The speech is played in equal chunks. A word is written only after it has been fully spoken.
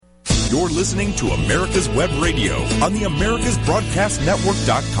You're listening to America's Web Radio on the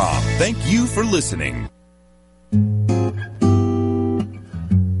AmericasBroadcastNetwork.com. Thank you for listening.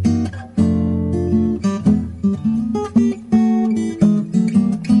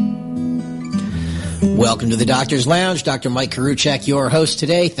 Welcome to the Doctor's Lounge. Dr. Mike Karuchak, your host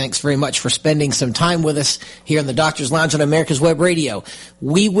today. Thanks very much for spending some time with us here in the Doctor's Lounge on America's Web Radio.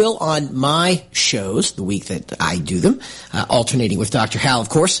 We will, on my shows, the week that I do them, alternating with Dr. Hal, of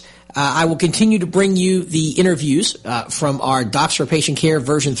course, I will continue to bring you the interviews from our Docs for Patient Care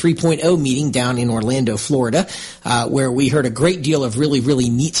version 3.0 meeting down in Orlando, Florida, where we heard a great deal of really, really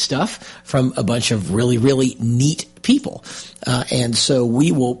neat stuff from a bunch of really, really neat people. And so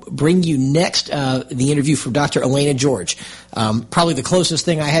we will bring you next the interview from Dr. Elaina George. Probably the closest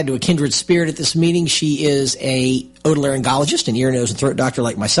thing I had to a kindred spirit at this meeting. She is a otolaryngologist, an ear, nose, and throat doctor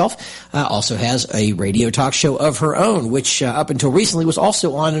like myself. Also has a radio talk show of her own, which up until recently was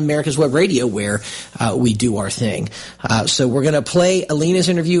also on America's Web Radio, where we do our thing. So we're going to play Elaina's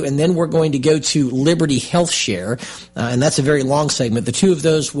interview, and then we're going to go to Liberty HealthShare, and that's a very long segment. The two of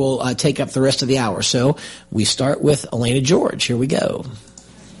those will take up the rest of the hour. So we start with Elaina George. Here we go.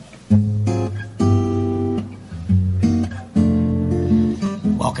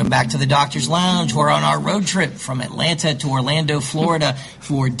 Welcome back to the Doctor's Lounge. We're on our road trip from Atlanta to Orlando, Florida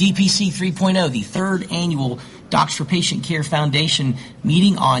for DPC 3.0, the third annual Docs for Patient Care Foundation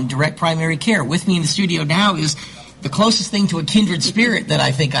meeting on direct primary care. With me in the studio now is the closest thing to a kindred spirit that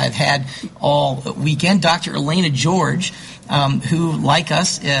I think I've had all weekend, Dr. Elaina George, who, like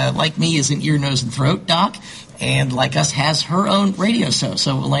us, like me, is an ear, nose, and throat doc, and like us, has her own radio show.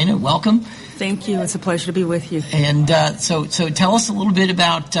 So, Elaina, welcome. Thank you. It's a pleasure to be with you. And so tell us a little bit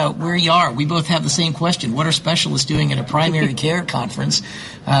about where you are. We both have the same question. What are specialists doing at a primary care conference?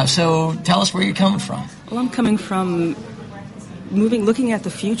 So tell us where you're coming from. Well, I'm coming from looking at the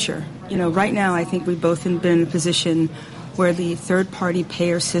future. You know, right now I think we've both been in a position where the third-party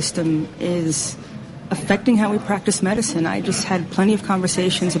payer system is affecting how we practice medicine. I just had plenty of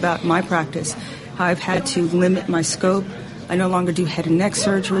conversations about my practice, how I've had to limit my scope. I no longer do head and neck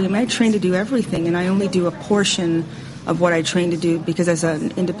surgery. I mean, I train to do everything, and I only do a portion of what I train to do because as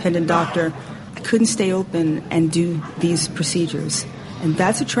an independent doctor, I couldn't stay open and do these procedures. And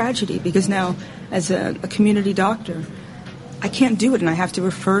that's a tragedy because now, as a community doctor, I can't do it, and I have to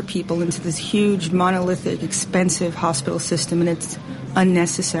refer people into this huge, monolithic, expensive hospital system, and it's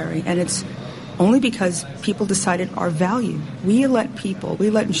unnecessary. And it's only because people decided our value. We let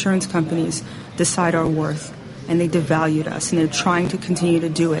insurance companies decide our worth. And they devalued us, and they're trying to continue to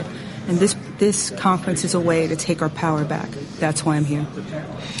do it. And this conference is a way to take our power back. That's why I'm here.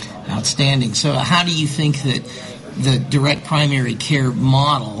 Outstanding. So how do you think that the direct primary care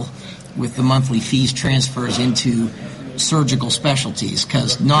model with the monthly fees transfers into surgical specialties?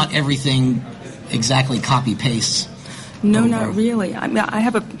 Because not everything exactly copy-pastes. No, not really. I mean, I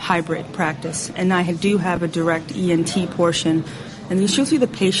have a hybrid practice, and I do have a direct ENT portion. And it's usually the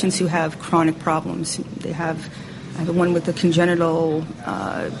patients who have chronic problems. I have the one with the congenital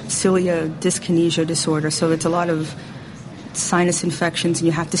cilia dyskinesia disorder, so it's a lot of sinus infections, and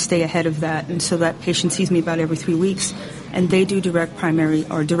you have to stay ahead of that. And so that patient sees me about every 3 weeks, and they do direct primary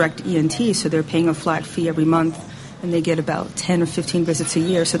or direct ENT, so they're paying a flat fee every month, and they get about 10 or 15 visits a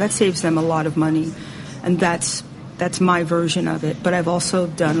year. So that saves them a lot of money, and that's my version of it. But I've also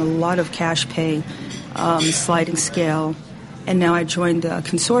done a lot of cash pay, sliding scale. And now I joined a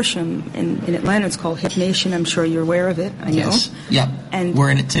consortium in Atlanta. It's called Hip Nation. I'm sure you're aware of it. I know. Yes. Yeah. And we're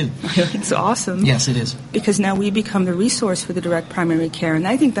in it too. It's awesome. Yes, it is. Because now we become the resource for the direct primary care. And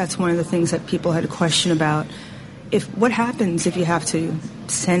I think that's one of the things that people had a question about. What happens if you have to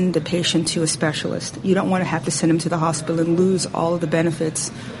send a patient to a specialist? You don't want to have to send them to the hospital and lose all of the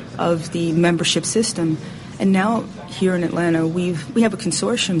benefits of the membership system. And now here in Atlanta, we have a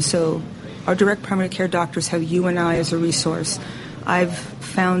consortium, so our direct primary care doctors have you and I as a resource. I've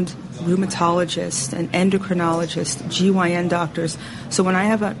found rheumatologists and endocrinologists, GYN doctors. So when I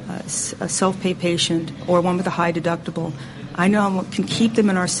have a self-pay patient or one with a high deductible, I know I can keep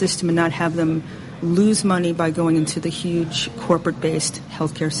them in our system and not have them lose money by going into the huge corporate-based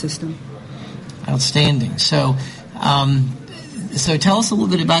healthcare system. Outstanding. So tell us a little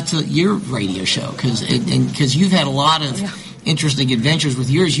bit about your radio show, because you've had a lot of interesting adventures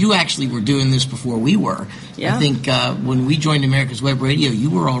with yours. You actually were doing this before we were. Yeah. I think when we joined America's Web Radio, you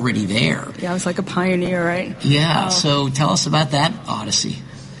were already there. Yeah, I was like a pioneer, right? Yeah. So tell us about that odyssey.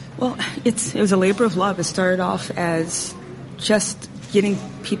 Well, it was a labor of love. It started off as just getting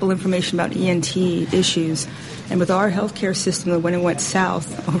people information about ENT issues. And with our healthcare system, when it went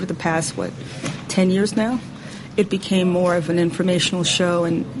south over the past, 10 years now, it became more of an informational show,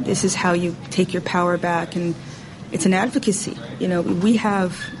 and this is how you take your power back, and it's an advocacy. We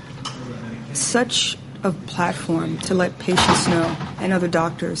have such a platform to let patients know, and other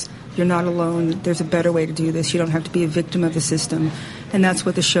doctors, you're not alone. There's a better way to do this. You don't have to be a victim of the system. And that's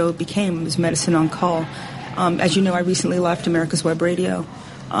what the show became, was Medicine on Call. As you know, I recently left America's Web Radio.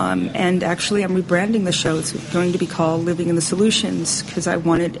 And actually, I'm rebranding the show. It's going to be called Living in the Solutions, because I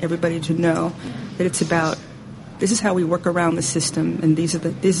wanted everybody to know that it's about, this is how we work around the system, and these are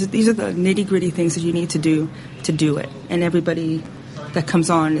the nitty-gritty things that you need to do it. And everybody that comes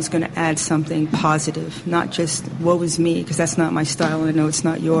on is going to add something positive, not just woe is me, because that's not my style, and I know it's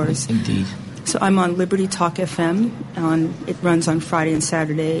not yours. Indeed. So I'm on Liberty Talk FM. It runs on Friday and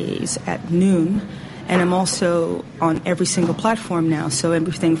Saturdays at noon. And I'm also on every single platform now, so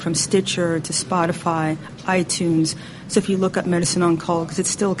everything from Stitcher to Spotify, iTunes. So if you look up Medicine on Call, because it's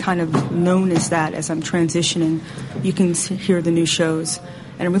still kind of known as that as I'm transitioning, you can hear the new shows.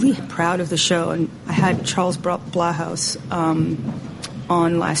 And I'm really proud of the show. And I had Charles Blahouse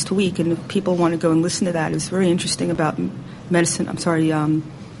on last week, and if people want to go and listen to that, it's very interesting about medicine. The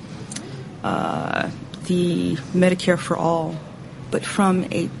Medicare for All, but from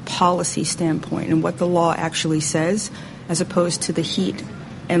a policy standpoint and what the law actually says, as opposed to the heat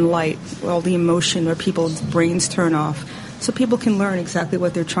and light, all the emotion where people's brains turn off, so people can learn exactly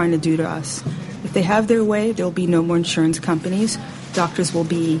what they're trying to do to us. If they have their way, there will be no more insurance companies. Doctors will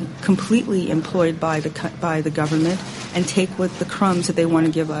be completely employed by the government and take what the crumbs that they want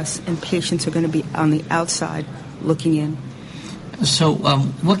to give us, and patients are going to be on the outside looking in. So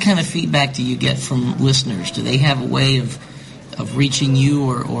what kind of feedback do you get from listeners? Do they have a way of reaching you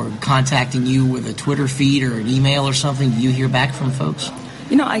or contacting you with a Twitter feed or an email or something? Do you hear back from folks?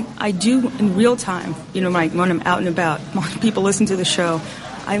 I do in real time. When I'm out and about, when people listen to the show,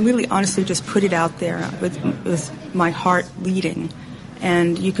 I really honestly just put it out there with my heart leading.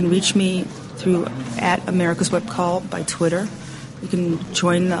 And you can reach me through at America's Web Call by Twitter. You can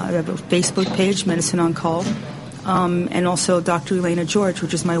join the Facebook page, Medicine on Call. And also Dr. Elaina George,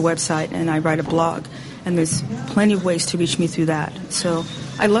 which is my website, and I write a blog. And there's plenty of ways to reach me through that. So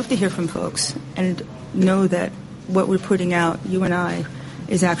I'd love to hear from folks and know that what we're putting out, you and I,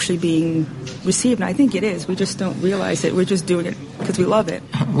 is actually being received. And I think it is. We just don't realize it. We're just doing it because we love it.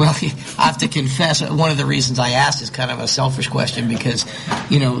 Well, I have to confess, one of the reasons I asked is kind of a selfish question because,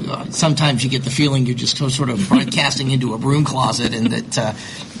 sometimes you get the feeling you're just sort of broadcasting into a broom closet and that,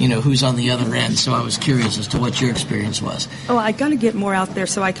 who's on the other end. So I was curious as to what your experience was. Oh, I got to get more out there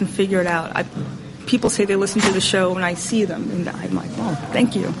so I can figure it out. People say they listen to the show and I see them, and I'm like, oh,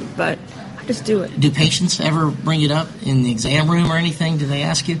 thank you. But I just do it. Do patients ever bring it up in the exam room or anything? Do they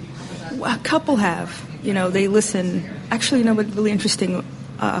ask you? Well, a couple have. They listen. Actually, what's really interesting,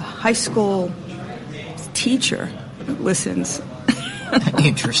 a high school teacher listens.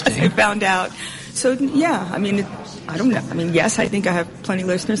 Interesting. I found out. So, yeah, I don't know. Yes, I think I have plenty of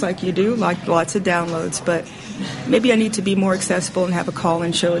listeners like you do, like lots of downloads, but maybe I need to be more accessible and have a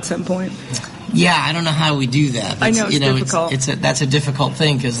call-in show at some point. Yeah, I don't know how we do that. I know it's difficult. That's a difficult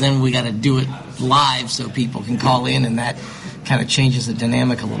thing because then we got to do it live so people can call in, and that kind of changes the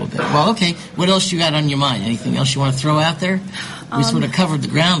dynamic a little bit. Well, okay. What else you got on your mind? Anything else you want to throw out there? We sort of covered the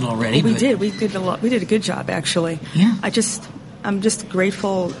ground already. We did. We did a lot. We did a good job, actually. Yeah. I'm just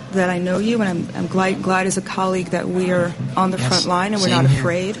grateful that I know you, and I'm glad as a colleague that we are on the front line and we're not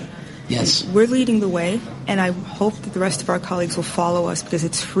afraid. Yes. We're leading the way, and I hope that the rest of our colleagues will follow us because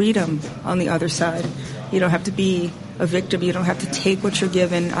it's freedom on the other side. You don't have to be a victim. You don't have to take what you're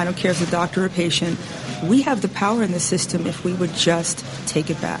given. I don't care if it's a doctor or a patient. We have the power in the system if we would just take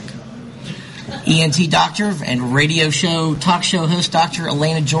it back. ENT doctor and radio show, talk show host, Dr.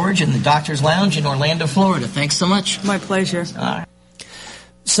 Elaina George in the Doctor's Lounge in Orlando, Florida. Thanks so much. My pleasure. All right.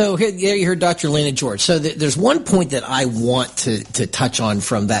 So here you heard Dr. Elaina George. So there's one point that I want to touch on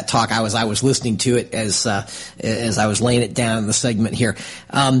from that talk. I was listening to it as I was laying it down in the segment here.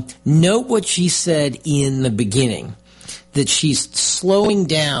 Note what she said in the beginning, that she's slowing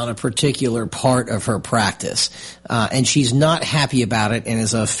down a particular part of her practice, and she's not happy about it. And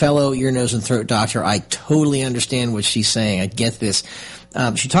as a fellow ear, nose, and throat doctor, I totally understand what she's saying. I get this.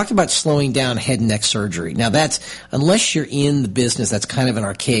 She talked about slowing down head and neck surgery. Now that's, unless you're in the business, that's kind of an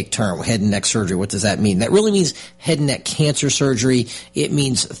archaic term, head and neck surgery. What does that mean? That really means head and neck cancer surgery. It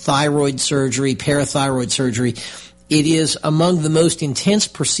means thyroid surgery, parathyroid surgery. It is among the most intense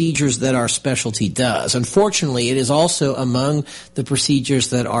procedures that our specialty does. Unfortunately, it is also among the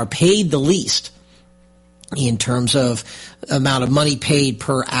procedures that are paid the least. in terms of amount of money paid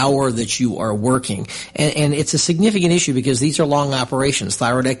per hour that you are working. And it's a significant issue because these are long operations.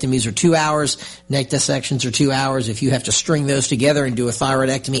 Thyroidectomies are 2 hours, neck dissections are 2 hours. If you have to string those together and do a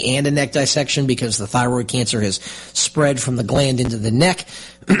thyroidectomy and a neck dissection because the thyroid cancer has spread from the gland into the neck,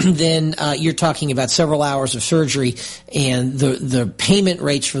 then you're talking about several hours of surgery, and the payment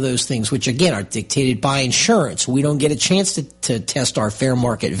rates for those things, which again are dictated by insurance. We don't get a chance to test our fair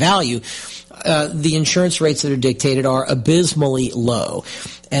market value. The insurance rates that are dictated are abysmally low.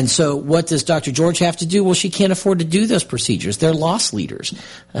 And so what does Dr. George have to do? Well, she can't afford to do those procedures. They're loss leaders.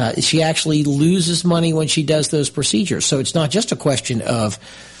 She actually loses money when she does those procedures. So it's not just a question of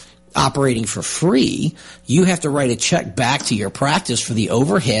operating for free. You have to write a check back to your practice for the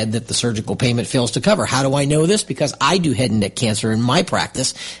overhead that the surgical payment fails to cover. How do I know this? Because I do head and neck cancer in my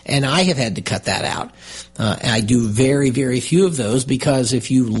practice, and I have had to cut that out. And I do very, very few of those because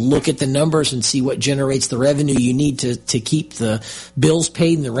if you look at the numbers and see what generates the revenue you need to keep the bills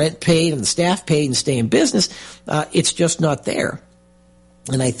paid and the rent paid and the staff paid and stay in business, it's just not there.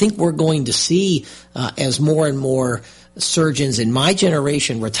 And I think we're going to see, as more and more surgeons in my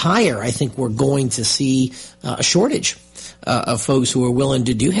generation retire, I think we're going to see a shortage of folks who are willing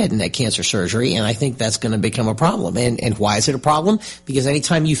to do head and neck cancer surgery, and I think that's going to become a problem. And why is it a problem? Because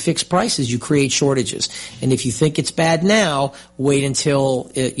anytime you fix prices, you create shortages. And if you think it's bad now, wait until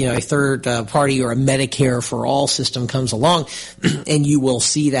a third party or a Medicare for all system comes along, and you will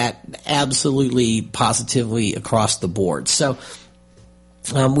see that absolutely positively across the board. So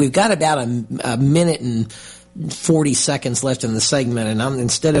we've got about a minute and 40 seconds left in the segment, and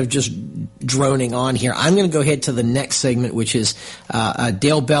instead of just droning on here, I'm going to go ahead to the next segment, which is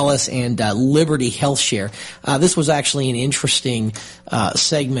Dale Bellis and Liberty HealthShare. This was actually an interesting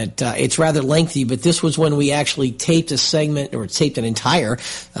segment. It's rather lengthy, but this was when we actually taped a segment, or taped an entire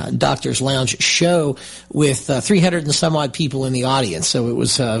Doctor's Lounge show with 300 and some odd people in the audience. So it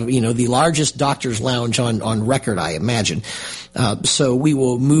was the largest Doctor's Lounge on record, I imagine. So we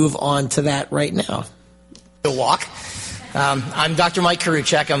will move on to that right now. Walk. I'm Dr. Mike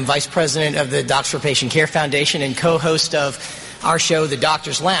Karuchek. I'm Vice President of the Docs for Patient Care Foundation and co-host of our show, The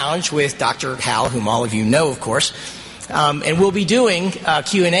Doctor's Lounge, with Dr. Hal, whom all of you know, of course. And we'll be doing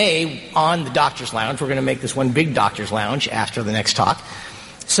Q&A on the Doctor's Lounge. We're going to make this one big Doctor's Lounge after the next talk.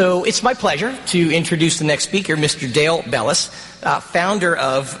 So it's my pleasure to introduce the next speaker, Mr. Dale Bellis, founder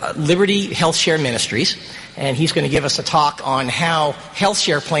of Liberty HealthShare Ministries. And he's going to give us a talk on how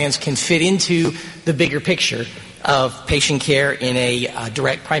HealthShare plans can fit into the bigger picture of patient care in a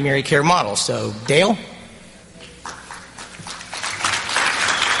direct primary care model. So, Dale?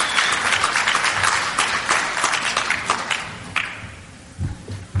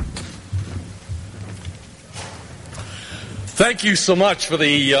 Thank you so much for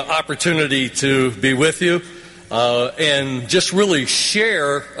the opportunity to be with you and just really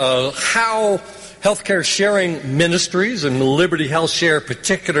share how healthcare sharing ministries and Liberty HealthShare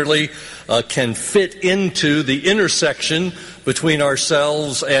particularly can fit into the intersection between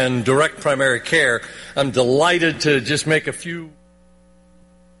ourselves and direct primary care. I'm delighted to just make a few.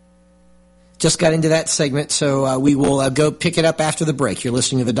 Just got into that segment, so we will go pick it up after the break. You're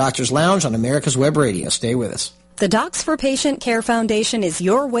listening to The Doctor's Lounge on America's Web Radio. Stay with us. The Docs for Patient Care Foundation is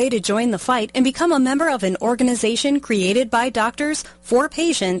your way to join the fight and become a member of an organization created by doctors for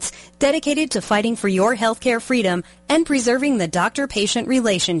patients dedicated to fighting for your healthcare freedom and preserving the doctor-patient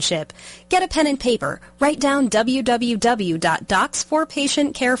relationship. Get a pen and paper. Write down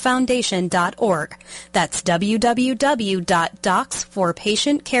www.docsforpatientcarefoundation.org. That's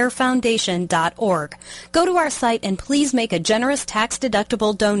www.docsforpatientcarefoundation.org. Go to our site and please make a generous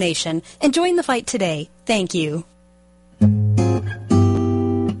tax-deductible donation and join the fight today. Thank you.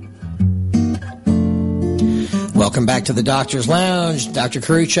 Welcome back to the Doctor's Lounge. Dr.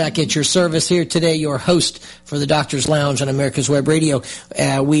 Karuchek at your service here today, your host for the Doctor's Lounge on America's Web Radio.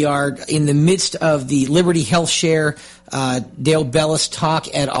 We are in the midst of the Liberty HealthShare Dale Bellis talk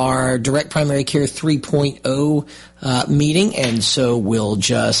at our Direct Primary Care 3.0 meeting, and so we'll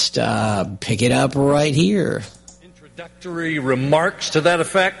just pick it up right here. Introductory remarks to that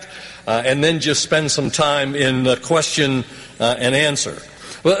effect, and then just spend some time in question and answer.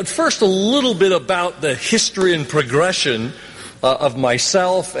 Well, first, a little bit about the history and progression of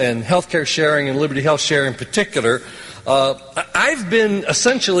myself and healthcare sharing and Liberty HealthShare in particular. I've been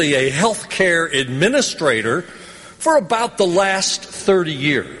essentially a healthcare administrator for about the last 30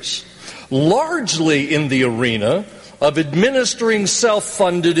 years, largely in the arena of administering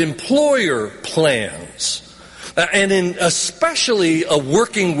self-funded employer plans. and in especially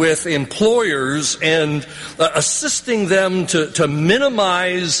working with employers and assisting them to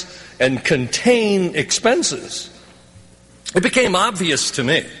minimize and contain expenses, it became obvious to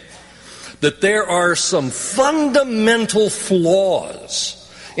me that there are some fundamental flaws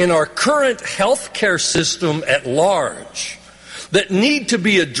in our current healthcare system at large that need to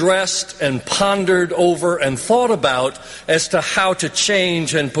be addressed and pondered over and thought about as to how to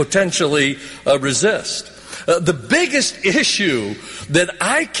change and potentially resist. The biggest issue that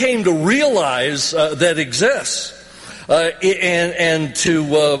I came to realize that exists and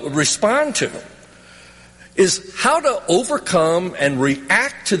to respond to is how to overcome and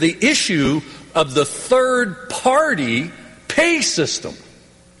react to the issue of the third-party pay system.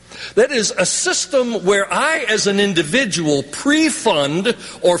 That is, a system where I, as an individual, pre-fund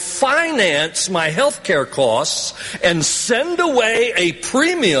or finance my health care costs and send away a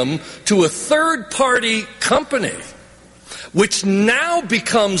premium to a third-party company, which now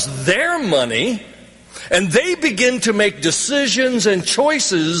becomes their money, and they begin to make decisions and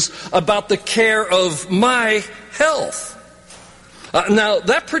choices about the care of my health. Now,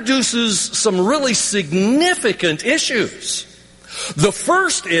 that produces some really significant issues. The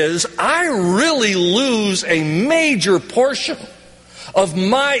first is I really lose a major portion of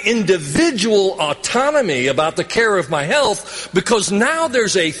my individual autonomy about the care of my health because now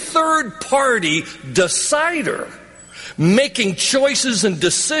there's a third-party decider making choices and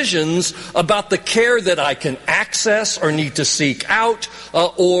decisions about the care that I can access or need to seek out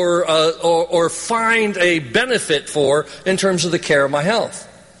or find a benefit for in terms of the care of my health.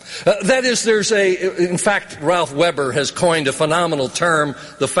 That is, in fact, Ralph Weber has coined a phenomenal term,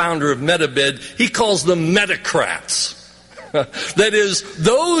 the founder of MetaBid. He calls them metacrats. That is,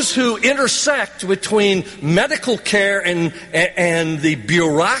 those who intersect between medical care and the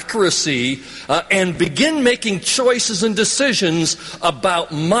bureaucracy and begin making choices and decisions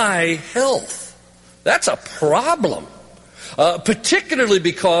about my health. That's a problem. Particularly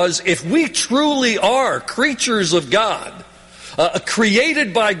because if we truly are creatures of God,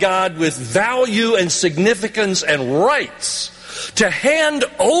 created by God with value and significance and rights, to hand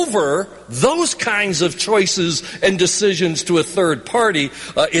over those kinds of choices and decisions to a third party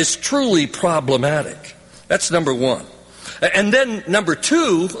is truly problematic. That's number one. And then number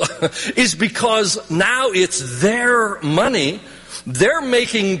two is because now it's their money. They're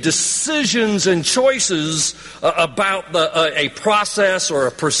making decisions and choices about a process or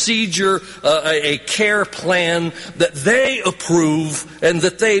a procedure, a care plan that they approve and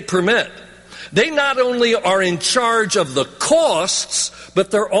that they permit. They not only are in charge of the costs,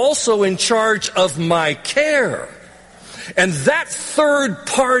 but they're also in charge of my care. And that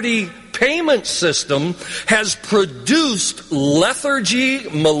third-party payment system has produced lethargy,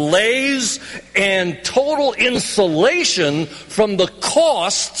 malaise, and total insulation from the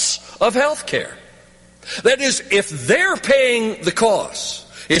costs of health care. That is, if they're paying the costs,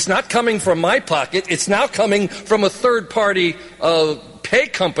 it's not coming from my pocket, it's now coming from a third-party pay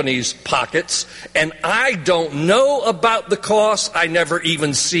company's pockets, and I don't know about the costs. I never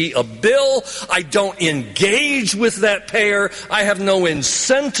even see a bill. I don't engage with that payer. I have no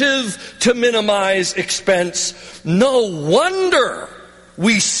incentive to minimize expense. No wonder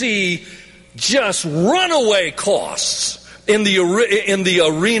we see just runaway costs in the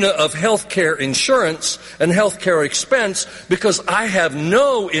arena of healthcare insurance and healthcare expense because I have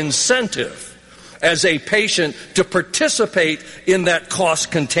no incentive as a patient to participate in that cost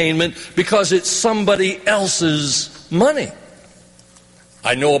containment because it's somebody else's money.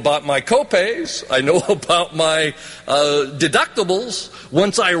 I know about my copays. I know about my deductibles.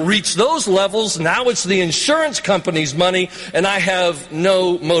 Once I reach those levels, now it's the insurance company's money, and I have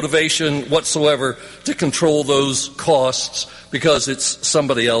no motivation whatsoever to control those costs because it's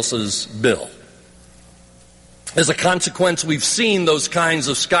somebody else's bill. As a consequence, we've seen those kinds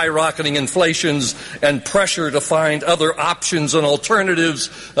of skyrocketing inflations and pressure to find other options and alternatives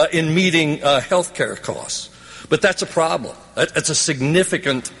in meeting health care costs. But that's a problem. That's a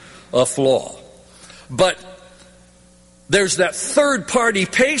significant flaw. But there's that third-party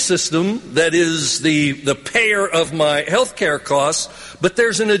pay system that is the payer of my health care costs, but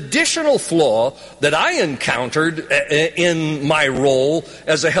there's an additional flaw that I encountered in my role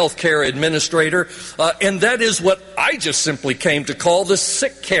as a health care administrator, and that is what I just simply came to call the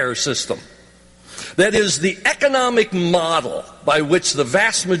sick care system. That is, the economic model by which the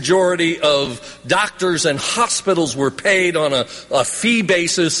vast majority of doctors and hospitals were paid on a fee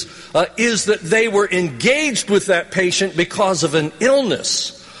basis is that they were engaged with that patient because of an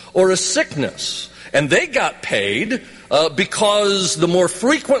illness or a sickness. And they got paid because the more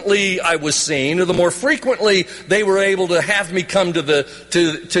frequently I was seen, or the more frequently they were able to have me come to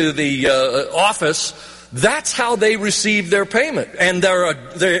the office, that's how they received their payment. And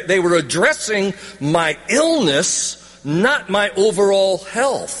they were addressing my illness, not my overall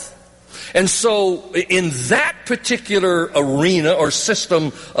health. And so in that particular arena or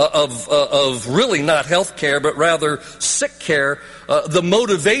system of really not health care, but rather sick care, the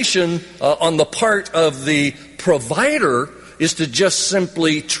motivation on the part of the provider is to just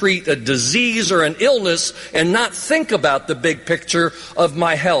simply treat a disease or an illness and not think about the big picture of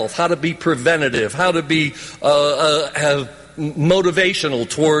my health, how to be preventative, how to be motivational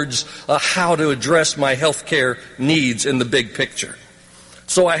towards how to address my health care needs in the big picture.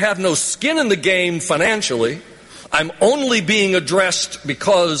 So I have no skin in the game financially. I'm only being addressed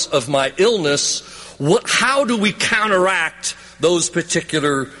because of my illness. How do we counteract those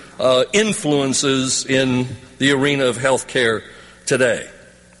particular influences in the arena of healthcare today?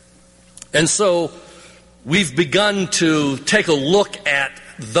 And so we've begun to take a look at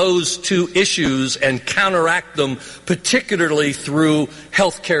those two issues and counteract them, particularly through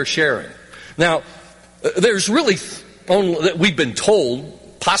healthcare sharing. Now, there's really only, we've been told,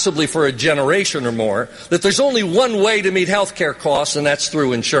 possibly for a generation or more, that there's only one way to meet healthcare costs, and that's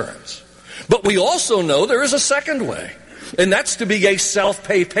through insurance. But we also know there is a second way, and that's to be a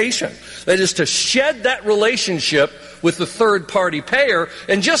self-pay patient. That is to shed that relationship with the third-party payer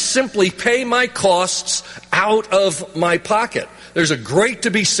and just simply pay my costs out of my pocket. There's a great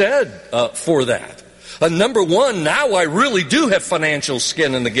to be said for that. Number one, now I really do have financial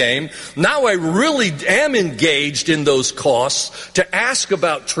skin in the game. Now I really am engaged in those costs to ask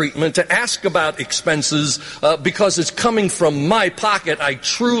about treatment, to ask about expenses, because it's coming from my pocket. I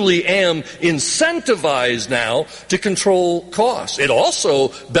truly am incentivized now to control costs. It also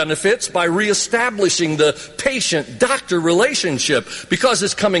benefits by reestablishing the patient-doctor relationship because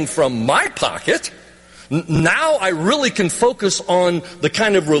it's coming from my pocket. Now I really can focus on the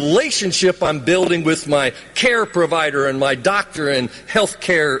kind of relationship I'm building with my care provider and my doctor and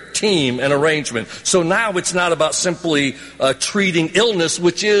healthcare team and arrangement. So now it's not about simply treating illness,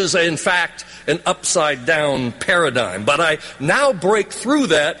 which is, in fact, an upside-down paradigm. But I now break through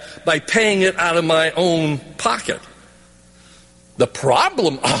that by paying it out of my own pocket. The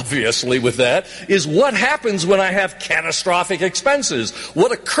problem, obviously, with that is what happens when I have catastrophic expenses.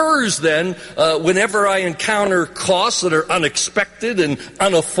 What occurs then whenever I encounter costs that are unexpected and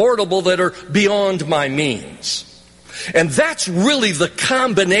unaffordable, that are beyond my means? And that's really the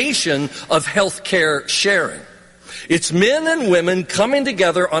combination of healthcare sharing. It's men and women coming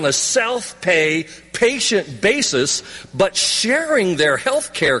together on a self-pay patient basis, but sharing their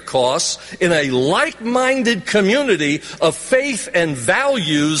health care costs in a like-minded community of faith and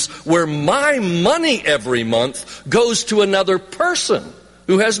values where my money every month goes to another person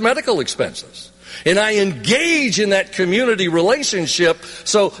who has medical expenses. And I engage in that community relationship,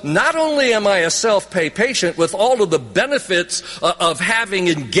 so not only am I a self-pay patient with all of the benefits of having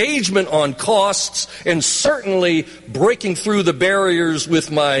engagement on costs and certainly breaking through the barriers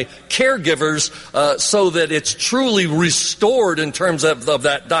with my caregivers so that it's truly restored in terms of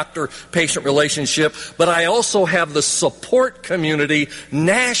that doctor-patient relationship, but I also have the support community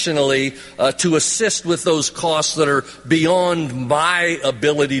nationally to assist with those costs that are beyond my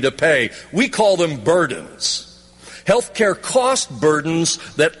ability to pay. We call them burdens. Healthcare cost burdens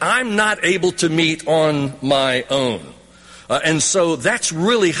that I'm not able to meet on my own. And so that's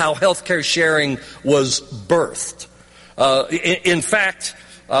really how healthcare sharing was birthed. In fact,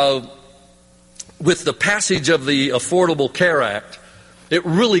 with the passage of the Affordable Care Act, it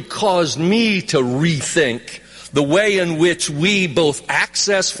really caused me to rethink the way in which we both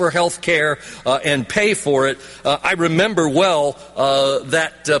access for health care and pay for it. I remember well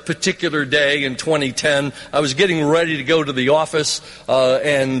that particular day in 2010. I was getting ready to go to the office,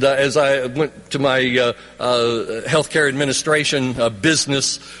 and as I went to my healthcare administration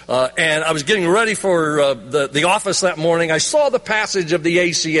business, and I was getting ready for the office that morning, I saw the passage of the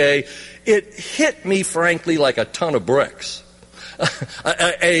ACA. It hit me, frankly, like a ton of bricks.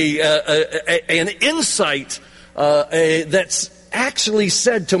 An insight that's actually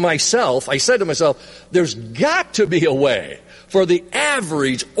said to myself, there's got to be a way for the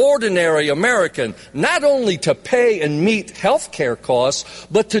average, ordinary American not only to pay and meet health care costs,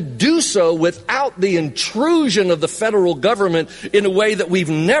 but to do so without the intrusion of the federal government in a way that we've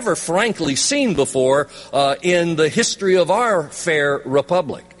never, frankly, seen before in the history of our fair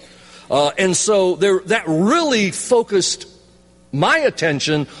republic. And so that really focused my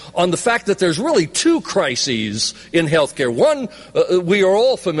attention on the fact that there's really two crises in healthcare. One, we are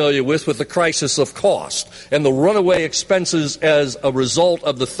all familiar with the crisis of cost and the runaway expenses as a result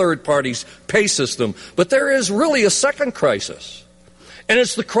of the third party's pay system. But there is really a second crisis, and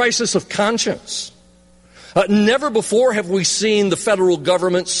it's the crisis of conscience. Never before have we seen the federal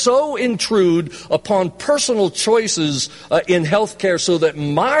government so intrude upon personal choices in healthcare so that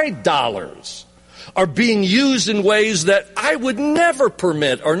my dollars are being used in ways that I would never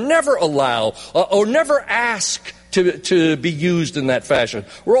permit or never allow or never ask to be used in that fashion.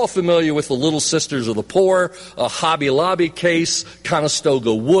 We're all familiar with the Little Sisters of the Poor, Hobby Lobby case,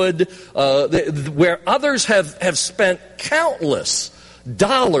 Conestoga Wood, where others have spent countless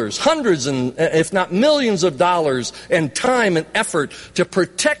dollars, hundreds and if not millions of dollars and time and effort to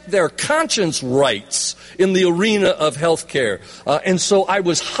protect their conscience rights in the arena of healthcare. And so I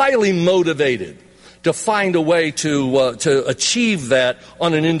was highly motivated to find a way to achieve that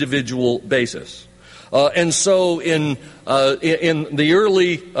on an individual basis. And so in the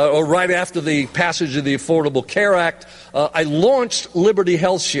early, or right after the passage of the Affordable Care Act, I launched Liberty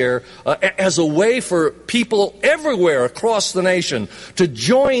HealthShare as a way for people everywhere across the nation to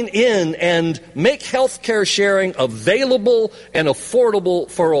join in and make healthcare sharing available and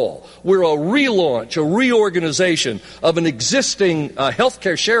affordable for all. We're a relaunch, a reorganization of an existing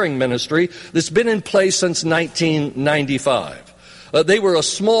healthcare sharing ministry that's been in place since 1995. They were a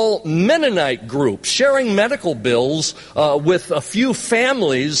small Mennonite group sharing medical bills with a few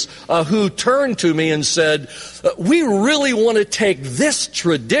families who turned to me and said, we really want to take this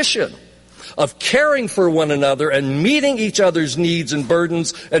tradition of caring for one another and meeting each other's needs and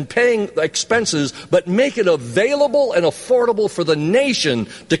burdens and paying expenses, but make it available and affordable for the nation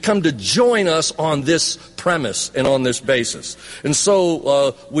to come to join us on this premise and on this basis. And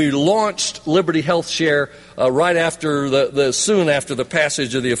so we launched Liberty HealthShare right after soon after the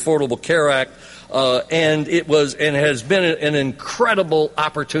passage of the Affordable Care Act. And it was and has been an incredible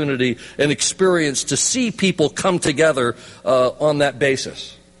opportunity and experience to see people come together on that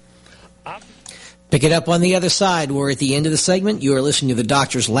basis. Pick it up on the other side. We're at the end of the segment. You are listening to the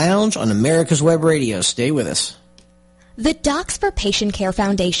Doctor's Lounge on America's Web Radio. Stay with us. The Docs for Patient Care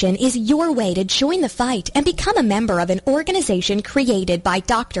Foundation is your way to join the fight and become a member of an organization created by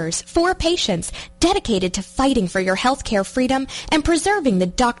doctors for patients, dedicated to fighting for your healthcare freedom and preserving the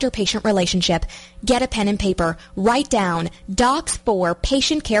doctor-patient relationship. Get a pen and paper. Write down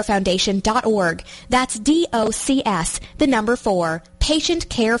docs4patientcarefoundation.org. That's DOCS, the number 4,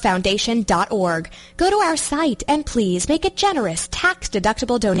 patientcarefoundation.org. Go to our site and please make a generous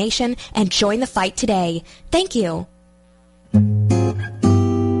tax-deductible donation and join the fight today. Thank you.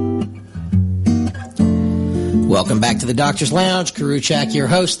 Welcome back to the Doctor's Lounge. Karuchak, your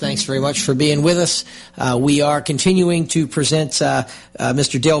host. Thanks very much for being with us. We are continuing to present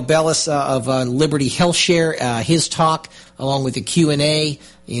Mr. Dale Bellis of Liberty HealthShare, his talk, along with the Q&A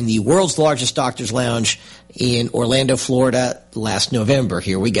in the world's largest Doctor's Lounge in Orlando, Florida, last November.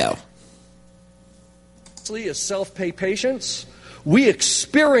 Here we go. As self-pay patients, we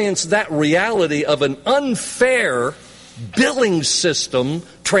experience that reality of an unfair billing system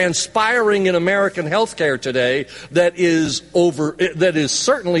transpiring in American healthcare today that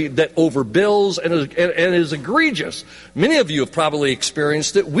overbills and is egregious. Many of you have probably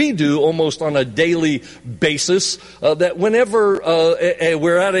experienced it. We do almost on a daily basis. That whenever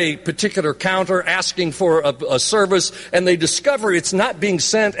we're at a particular counter asking for a service and they discover it's not being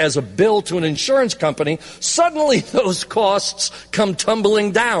sent as a bill to an insurance company, suddenly those costs come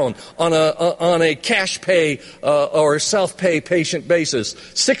tumbling down on a cash pay or self-pay patient basis.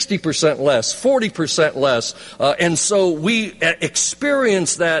 60% less, 40% less. And so we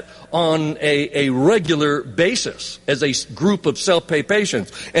experience that on a regular basis as a group of self-pay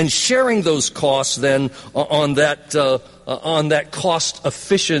patients, and sharing those costs then on that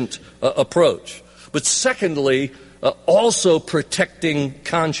cost-efficient approach. But secondly, also protecting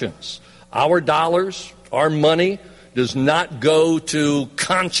conscience. Our dollars, our money, does not go to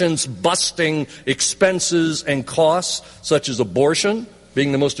conscience-busting expenses and costs, such as abortion,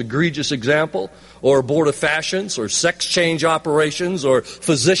 being the most egregious example, or abortifacients, or sex change operations, or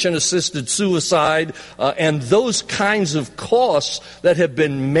physician-assisted suicide, and those kinds of costs that have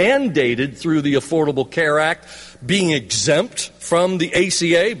been mandated through the Affordable Care Act, being exempt from the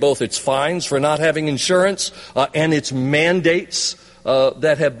ACA, both its fines for not having insurance and its mandates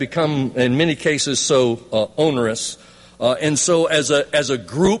that have become, in many cases, so onerous. And so as a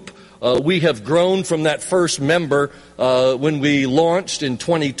group, We have grown from that first member when we launched in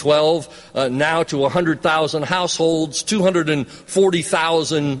 2012 now to 100,000 households,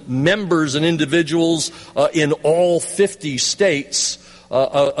 240,000 members and individuals in all 50 states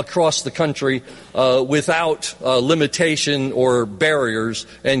across the country without limitation or barriers,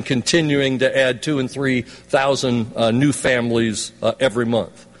 and continuing to add 2,000 and 3,000 new families every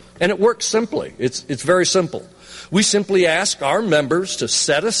month. And it works simply. It's very simple. We simply ask our members to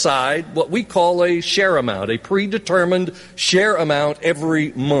set aside what we call a share amount, a predetermined share amount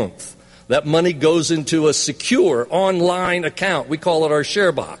every month. That money goes into a secure online account. We call it our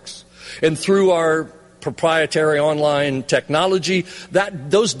share box. And through our proprietary online technology,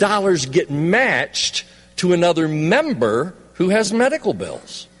 those dollars get matched to another member who has medical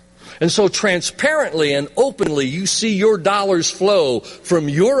bills. And so transparently and openly, you see your dollars flow from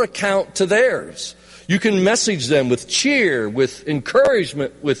your account to theirs. You can message them with cheer, with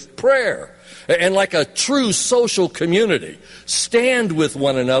encouragement, with prayer. And like a true social community, stand with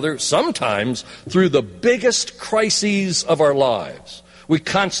one another, sometimes through the biggest crises of our lives. We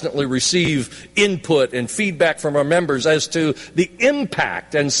constantly receive input and feedback from our members as to the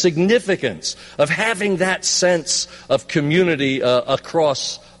impact and significance of having that sense of community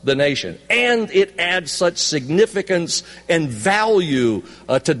across the nation. And it adds such significance and value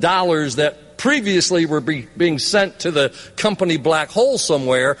to dollars that previously were being sent to the company black hole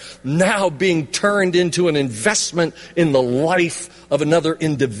somewhere, now being turned into an investment in the life of another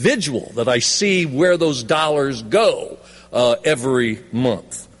individual that I see where those dollars go every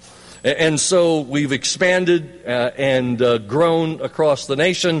month. And so we've expanded and grown across the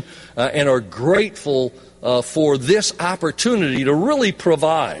nation and are grateful for this opportunity to really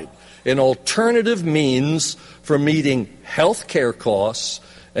provide an alternative means for meeting health care costs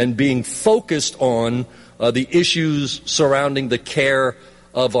and being focused on the issues surrounding the care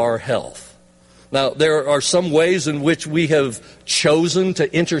of our health. Now, there are some ways in which we have chosen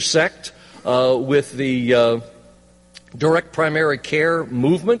to intersect with the direct primary care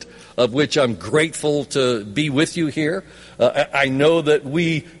movement, of which I'm grateful to be with you here. I know that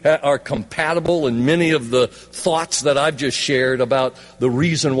we are compatible in many of the thoughts that I've just shared about the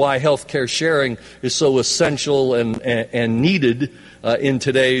reason why healthcare sharing is so essential and needed in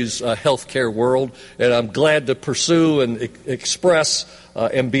today's healthcare world. And I'm glad to pursue and express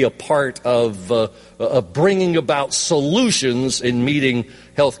and be a part of bringing about solutions in meeting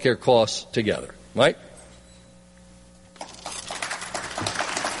healthcare costs together. Right?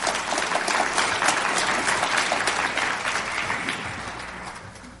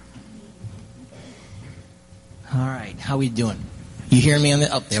 All right, how we doing? You hear me on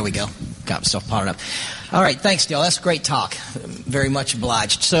the? Oh, there we go. Got myself powered up. All right, thanks, Dale. That's great talk. Very much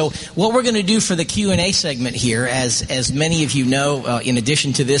obliged. So what we're going to do for the Q&A segment here, as many of you know, in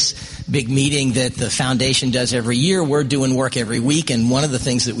addition to this big meeting that the foundation does every year, we're doing work every week, and one of the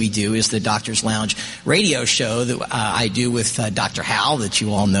things that we do is the Doctor's Lounge radio show that I do with Dr. Hal, that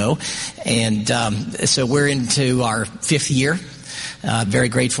you all know. And so we're into our 5th year. Very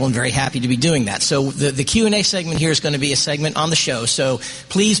grateful and very happy to be doing that. So the Q&A segment here is going to be a segment on the show. So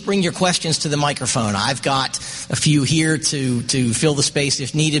please bring your questions to the microphone. I've got a few here to fill the space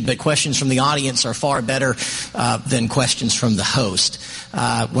if needed, but questions from the audience are far better than questions from the host.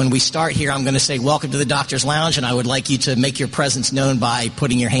 When we start here, I'm going to say welcome to the Doctor's Lounge, and I would like you to make your presence known by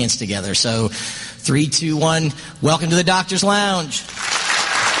putting your hands together. So 3, 2, 1, welcome to the Doctor's Lounge.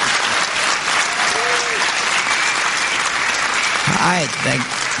 All right,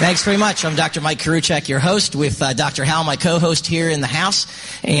 thanks very much. I'm Dr. Mike Karuchak, your host, with Dr. Hal, my co-host here in the house.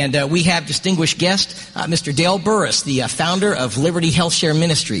 And we have distinguished guest, Mr. Dale Burris, the founder of Liberty HealthShare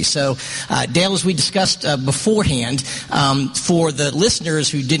Ministries. So, Dale, as we discussed beforehand, for the listeners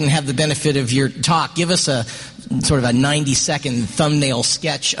who didn't have the benefit of your talk, give us a sort of a 90-second thumbnail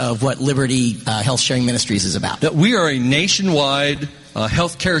sketch of what Liberty HealthSharing Ministries is about. We are a nationwide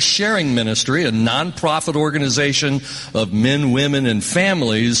healthcare sharing ministry, a nonprofit organization of men, women, and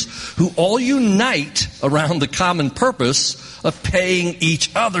families who all unite around the common purpose of paying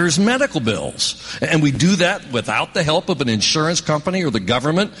each other's medical bills. And we do that without the help of an insurance company or the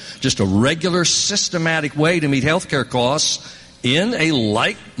government, just a regular, systematic way to meet healthcare costs in a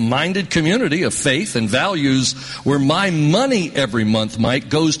like-minded community of faith and values where my money every month, Mike,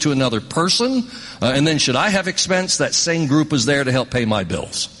 goes to another person, and then should I have expense, that same group is there to help pay my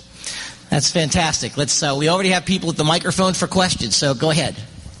bills. That's fantastic. We already have people at the microphone for questions, so go ahead.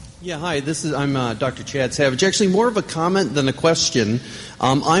 Yeah, hi, I'm Dr. Chad Savage. Actually, more of a comment than a question.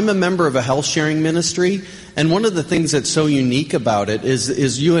 I'm a member of a health sharing ministry, and one of the things that's so unique about it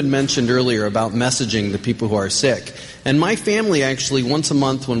is you had mentioned earlier about messaging the people who are sick. And my family actually, once a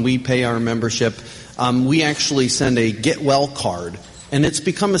month when we pay our membership, we actually send a get well card. And it's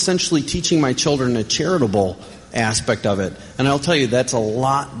become essentially teaching my children a charitable aspect of it. And I'll tell you, that's a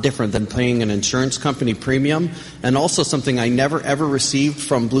lot different than paying an insurance company premium, and also something I never ever received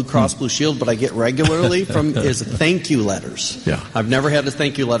from Blue Cross Blue Shield, but I get regularly from is thank you letters. Yeah. I've never had a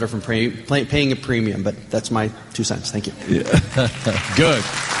thank you letter from paying a premium, but that's my 2 cents. Thank you. Yeah. Good.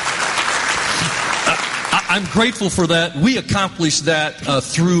 I'm grateful for that. We accomplished that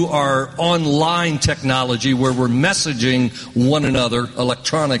through our online technology, where we're messaging one another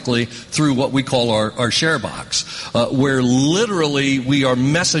electronically through what we call our share box, where literally we are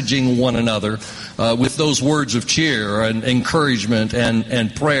messaging one another with those words of cheer and encouragement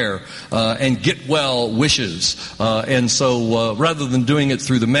and prayer and get well wishes. And so rather than doing it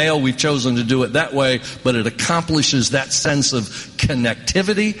through the mail, we've chosen to do it that way, but it accomplishes that sense of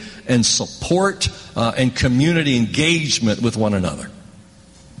connectivity and support and community engagement with one another.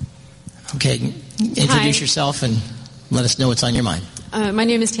 Okay, introduce yourself and let us know what's on your mind. My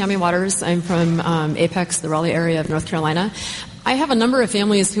name is Tammy Waters. I'm from Apex, the Raleigh area of North Carolina. I have a number of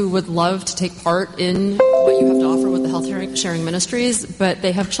families who would love to take part in what you have to offer with the health sharing ministries, but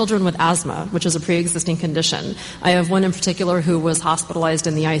they have children with asthma, which is a pre-existing condition. I have one in particular who was hospitalized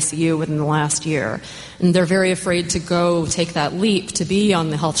in the ICU within the last year, and they're very afraid to go take that leap to be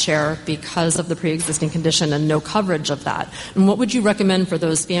on the health share because of the pre-existing condition and no coverage of that. And what would you recommend for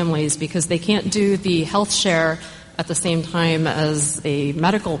those families, because they can't do the health share at the same time as a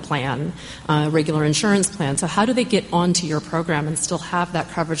medical plan, regular insurance plan? So how do they get onto your program and still have that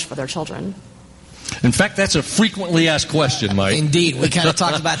coverage for their children? In fact, that's a frequently asked question, Mike. Indeed. We kind of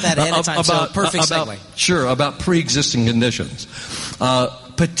talked about that ahead of time, so perfect segue. Sure, about pre-existing conditions.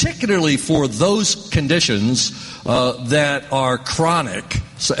 Particularly for those conditions that are chronic,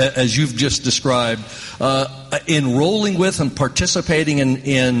 as you've just described, enrolling with and participating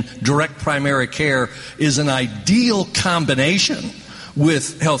in direct primary care is an ideal combination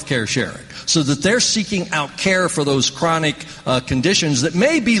with healthcare sharing, so that they're seeking out care for those chronic conditions that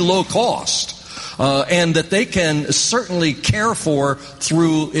may be low cost, and that they can certainly care for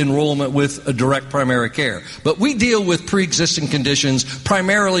through enrollment with a direct primary care. But we deal with pre-existing conditions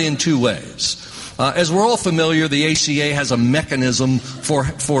primarily in 2 ways. As we're all familiar, the ACA has a mechanism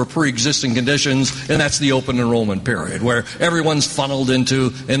for pre-existing conditions, and that's the open enrollment period, where everyone's funneled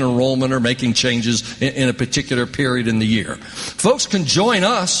into an enrollment or making changes in a particular period in the year. Folks can join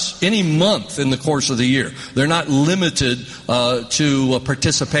us any month in the course of the year. They're not limited to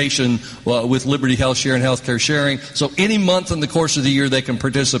participation with Liberty HealthShare and Healthcare Sharing, so any month in the course of the year they can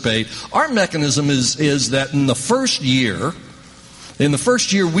participate. Our mechanism is that in the first year,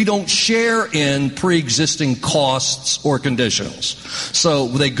 we don't share in pre-existing costs or conditions. So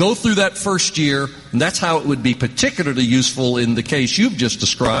they go through that first year, and that's how it would be particularly useful in the case you've just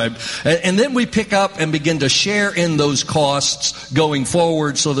described. And then we pick up and begin to share in those costs going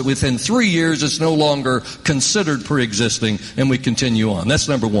forward, so that within 3 years it's no longer considered pre-existing, and we continue on. That's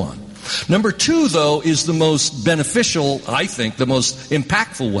number one. Number two, though, is the most beneficial, I think, the most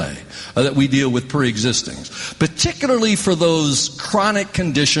impactful way that we deal with pre-existings, particularly for those chronic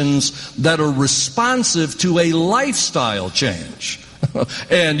conditions that are responsive to a lifestyle change.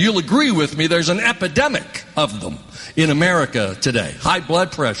 And you'll agree with me, there's an epidemic of them in America today. High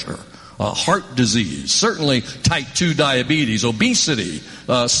blood pressure, heart disease, certainly type 2 diabetes, obesity,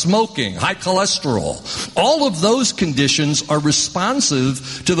 smoking, high cholesterol. All of those conditions are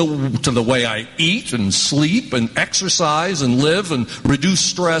responsive to the way I eat and sleep and exercise and live and reduce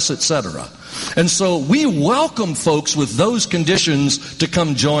stress, etc. And so we welcome folks with those conditions to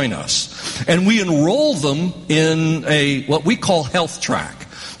come join us. And we enroll them in what we call Health Track.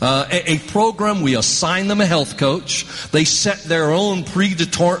 A program, we assign them a health coach. They set their own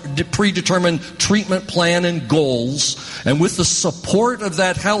predetermined treatment plan and goals. And with the support of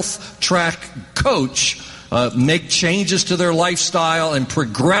that health track coach, make changes to their lifestyle and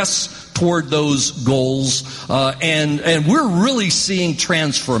progress toward those goals. And we're really seeing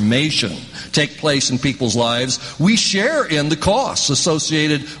transformation take place in people's lives. We share in the costs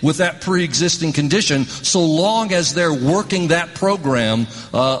associated with that pre-existing condition, so long as they're working that program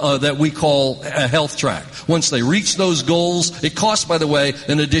that we call a health track. Once they reach those goals, it costs, by the way,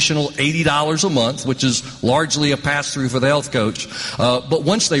 an additional $80 a month, which is largely a pass-through for the health coach. But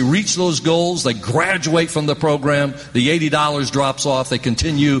once they reach those goals, they graduate from the program, the $80 drops off, they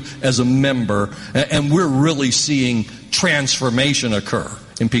continue as a member, and we're really seeing transformation occur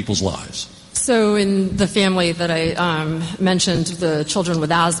in people's lives. So in the family that I mentioned, the children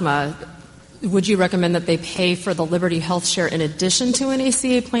with asthma, would you recommend that they pay for the Liberty HealthShare in addition to an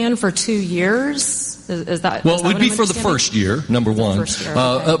ACA plan for 2 years? Is that well? It would be for the first year, number one. Okay.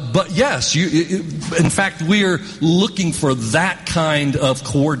 But yes, in fact, we are looking for that kind of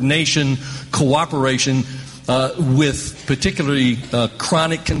coordination, cooperation with particularly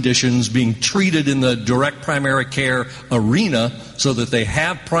chronic conditions being treated in the direct primary care arena, so that they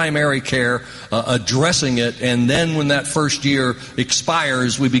have primary care addressing it, and then when that first year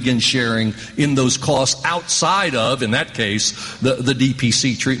expires, we begin sharing in those costs outside of, in that case, the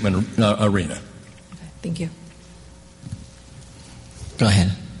DPC treatment arena. Thank you. Go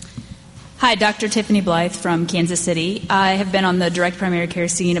ahead. Hi, Dr. Tiffany Blythe from Kansas City. I have been on the direct primary care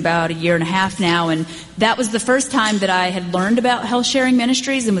scene about 1.5 years now, and that was the first time that I had learned about health sharing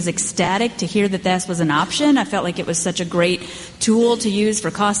ministries and was ecstatic to hear that this was an option. I felt like it was such a great tool to use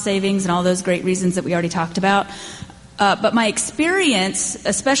for cost savings and all those great reasons that we already talked about. But my experience,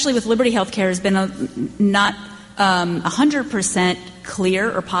 especially with Liberty Healthcare, has been not 100%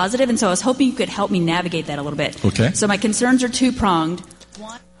 clear or positive, and so I was hoping you could help me navigate that a little bit. Okay. So my concerns are two-pronged.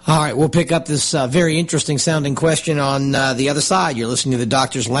 One, all right, we'll pick up this very interesting sounding question on the other side. You're listening to the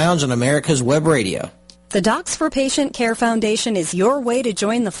Doctor's Lounge on America's Web Radio. The Docs for Patient Care Foundation is your way to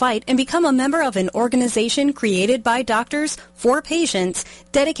join the fight and become a member of an organization created by doctors for patients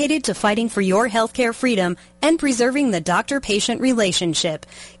dedicated to fighting for your healthcare freedom and preserving the doctor-patient relationship.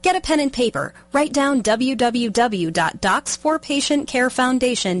 Get a pen and paper. Write down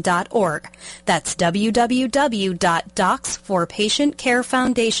www.docsforpatientcarefoundation.org. That's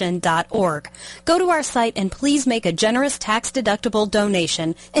www.docsforpatientcarefoundation.org. Go to our site and please make a generous tax-deductible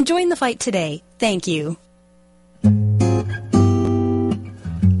donation and join the fight today. Thank you.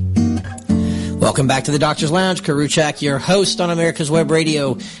 Welcome back to the Doctor's Lounge. Karuchak, your host on America's Web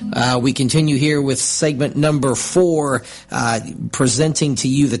Radio. We continue here with segment number 4, presenting to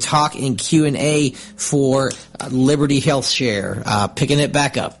you the talk and Q&A for Liberty HealthShare. Picking it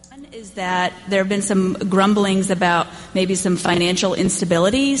back up. Is that there have been some grumblings about maybe some financial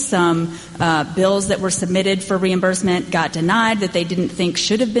instability, some bills that were submitted for reimbursement got denied that they didn't think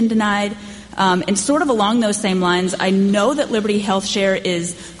should have been denied. And sort of along those same lines, I know that Liberty HealthShare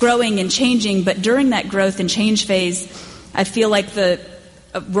is growing and changing, but during that growth and change phase, I feel like the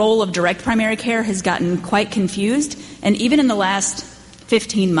role of direct primary care has gotten quite confused. And even in the last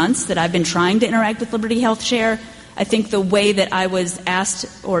 15 months that I've been trying to interact with Liberty HealthShare, I think the way that I was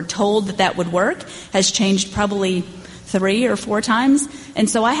asked or told that that would work has changed probably 3 or 4 times. And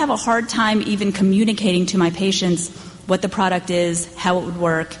so I have a hard time even communicating to my patients what the product is, how it would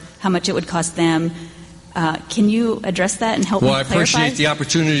work, how much it would cost them. Can you address that and help me clarify? Well, I appreciate the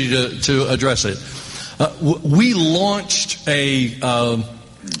opportunity to address it. We launched a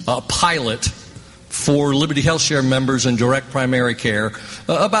pilot for Liberty HealthShare members in direct primary care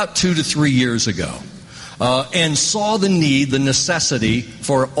about 2 to 3 years ago, and saw the need, the necessity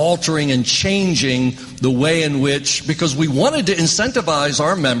for altering and changing the way in which, because we wanted to incentivize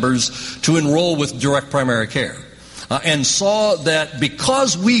our members to enroll with direct primary care. And saw that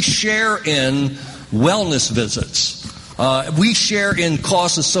because we share in wellness visits, we share in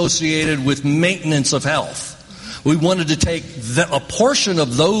costs associated with maintenance of health, we wanted to take a portion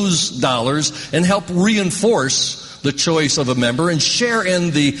of those dollars and help reinforce the choice of a member and share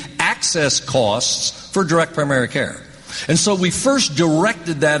in the access costs for direct primary care. And so we first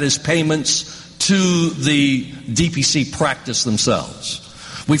directed that as payments to the DPC practice themselves.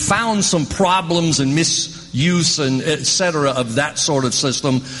 We found some problems and misuse and et cetera of that sort of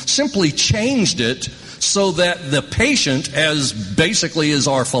system, simply changed it so that the patient, as basically is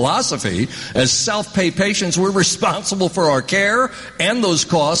our philosophy, as self-pay patients, we're responsible for our care and those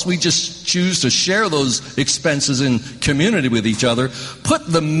costs. We just choose to share those expenses in community with each other. Put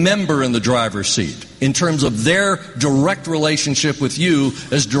the member in the driver's seat in terms of their direct relationship with you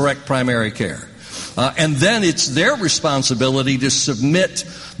as direct primary care. And then it's their responsibility to submit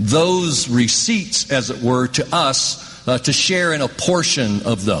those receipts, as it were, to us to share in a portion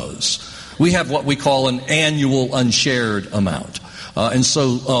of those. We have what we call an annual unshared amount. And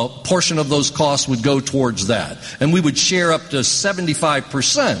so a portion of those costs would go towards that. And we would share up to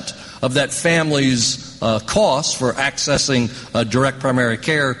 75% of that family's costs for accessing direct primary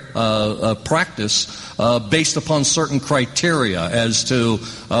care practice based upon certain criteria as to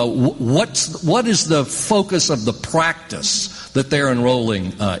what is the focus of the practice that they're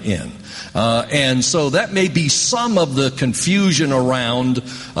enrolling in. And so that may be some of the confusion around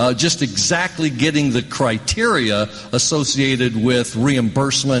just exactly getting the criteria associated with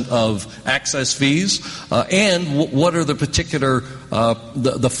reimbursement of access fees and what are the particular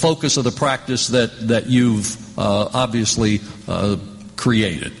the focus of the practice that you've obviously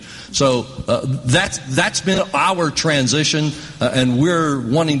created. So that's been our transition, and we're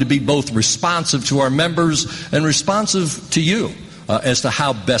wanting to be both responsive to our members and responsive to you as to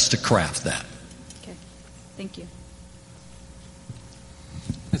how best to craft that. Okay, thank you.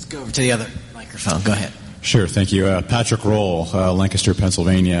 Let's go over to the other microphone. Go ahead. Sure, thank you. Patrick Roll, Lancaster,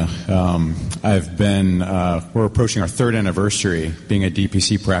 Pennsylvania. We're approaching our third anniversary being a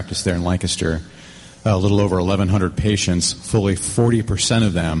DPC practice there in Lancaster. A little over 1,100 patients, fully 40%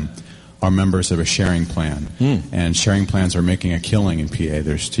 of them are members of a sharing plan. And sharing plans are making a killing in PA.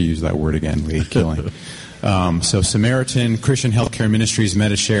 There's, to use that word again, killing. So Samaritan, Christian Healthcare Ministries,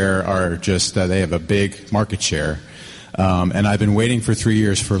 Medishare are just, they have a big market share. And I've been waiting for 3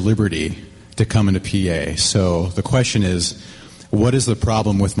 years for Liberty to come into PA. So the question is, what is the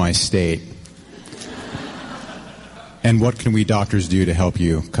problem with my state? And what can we doctors do to help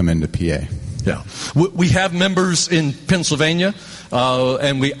you come into PA? Yeah. We have members in Pennsylvania,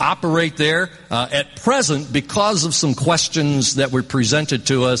 and we operate there. At present, because of some questions that were presented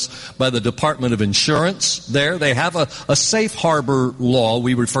to us by the Department of Insurance there, they have a safe harbor law,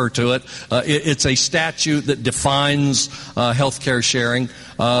 we refer to it. It's a statute that defines healthcare sharing.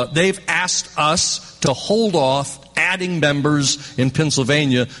 They've asked us to hold off adding members in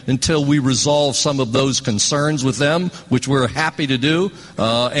Pennsylvania until we resolve some of those concerns with them, which we're happy to do,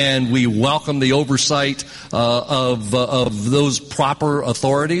 and we welcome the oversight of those proper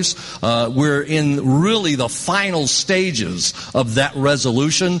authorities. We're in really the final stages of that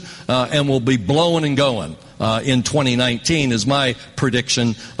resolution, and we'll be blowing and going in 2019 is my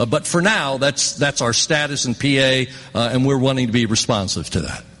prediction. But for now, that's our status in PA, and we're wanting to be responsive to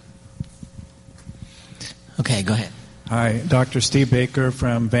that. Okay, go ahead. Hi, Dr. Steve Baker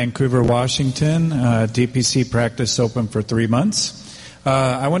from Vancouver, Washington. DPC practice open for 3 months.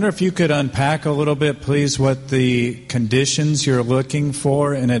 I wonder if you could unpack a little bit, please, what the conditions you're looking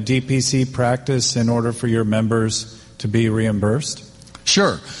for in a DPC practice in order for your members to be reimbursed?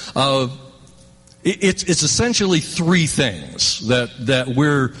 Sure. It's essentially three things that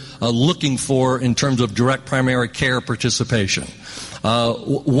we're looking for in terms of direct primary care participation.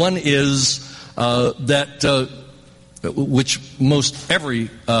 One is that which most every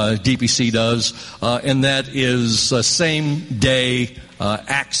DPC does, and that is same-day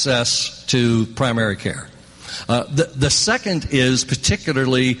access to primary care. The second is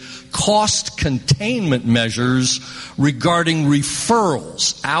particularly cost containment measures regarding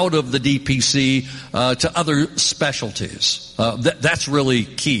referrals out of the DPC to other specialties. That's really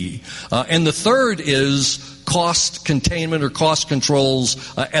key. And the third is cost containment or cost controls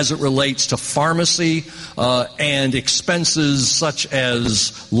as it relates to pharmacy and expenses such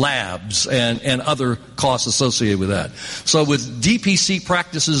as labs and other costs associated with that. So with DPC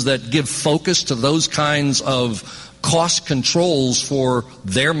practices that give focus to those kinds of cost controls for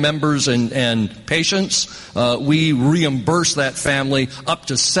their members and patients, we reimburse that family up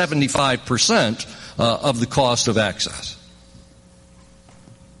to 75% of the cost of access.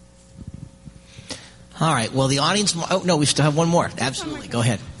 All right. Well, the audience... Oh, no, we still have one more. Absolutely. Go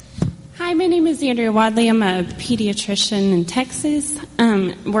ahead. Hi, my name is Andrea Wadley. I'm a pediatrician in Texas.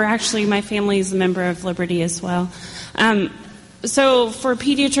 My family is a member of Liberty as well. So for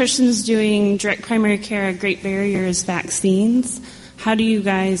pediatricians doing direct primary care, a great barrier is vaccines. How do you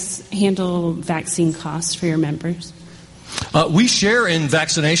guys handle vaccine costs for your members? We share in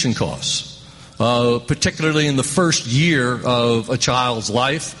vaccination costs, particularly in the first year of a child's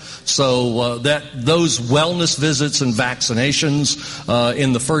life. So those wellness visits and vaccinations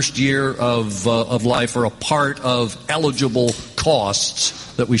in the first year of life are a part of eligible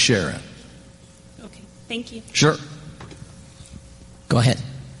costs that we share in. Okay, thank you. Sure. Go ahead.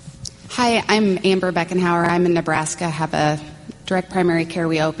 Hi, I'm Amber Beckenhauer. I'm in Nebraska. I have a direct primary care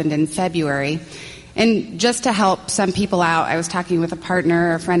we opened in February. And just to help some people out, I was talking with a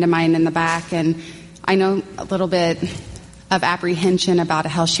partner, a friend of mine in the back, and I know a little bit of apprehension about a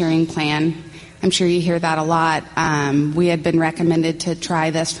health sharing plan. I'm sure you hear that a lot. We had been recommended to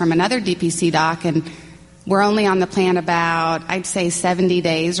try this from another DPC doc, and we're only on the plan about, I'd say, 70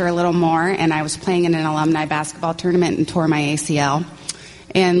 days or a little more, and I was playing in an alumni basketball tournament and tore my ACL.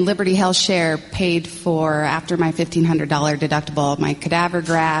 And Liberty HealthShare paid for, after my $1,500 deductible, my cadaver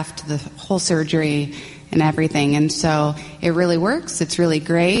graft, the whole surgery, and everything. And so it really works. It's really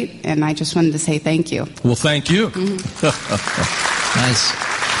great. And I just wanted to say thank you. Well, thank you. Nice.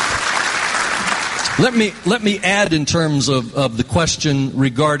 Let me add in terms of the question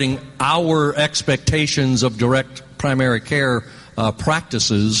regarding our expectations of direct primary care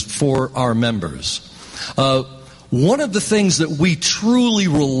practices for our members. One of the things that we truly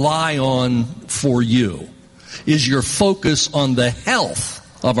rely on for you is your focus on the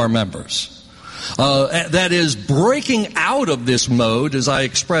health of our members. That is, breaking out of this mode, as I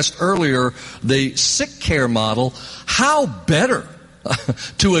expressed earlier, the sick care model. How better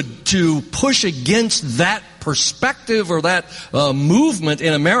to push against that perspective or that movement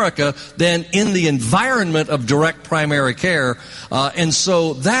in America than in the environment of direct primary care. And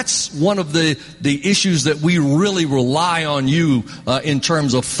so that's one of the issues that we really rely on you in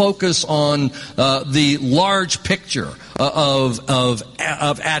terms of focus on the large picture of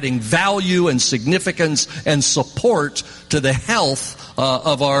adding value and significance and support to the health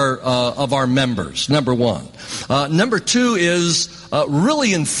of our members, number one. Number two is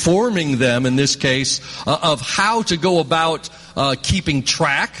really informing them, in this case, of how to go about keeping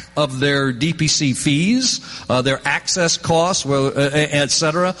track of their DPC fees, their access costs,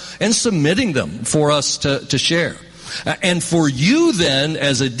 etc., and submitting them for us to share. And for you then,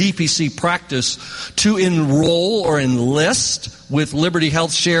 as a DPC practice, to enroll or enlist with Liberty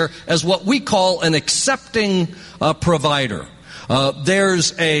HealthShare as what we call an accepting provider.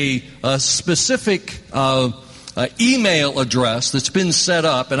 There's a specific email address that's been set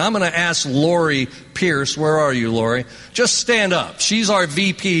up, and I'm going to ask Lori Pierce. Where are you, Lori? Just stand up. She's our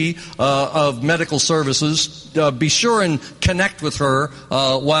VP of Medical Services. Be sure and connect with her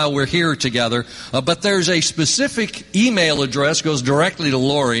while we're here together. But there's a specific email address, goes directly to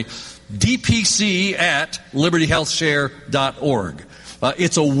Lori, dpc@libertyhealthshare.org.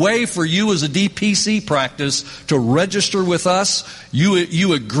 It's a way for you as a DPC practice to register with us.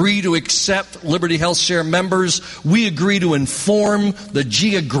 You agree to accept Liberty HealthShare members. We agree to inform the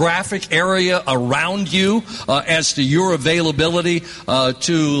geographic area around you as to your availability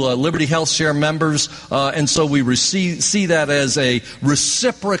to Liberty HealthShare members. And so we see that as a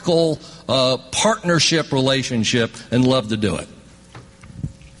reciprocal partnership relationship and love to do it.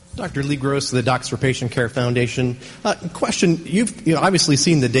 Dr. Lee Gross of the Docs for Patient Care Foundation. Question: You've obviously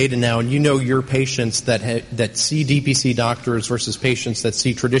seen the data now, and you know your patients that see DPC doctors versus patients that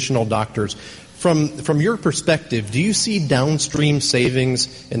see traditional doctors. From your perspective, do you see downstream savings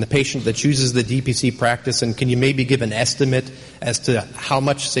in the patient that chooses the DPC practice, and can you maybe give an estimate as to how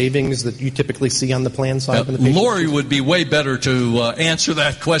much savings that you typically see on the plan side? Lori would be way better to answer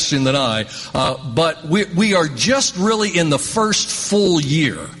that question than I, but we are just really in the first full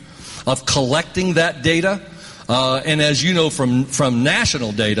year of collecting that data. And as you know from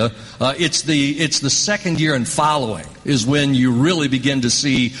national data, it's the second year and following is when you really begin to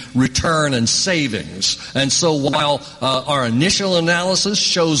see return and savings. And so while our initial analysis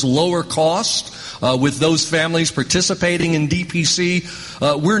shows lower cost with those families participating in DPC,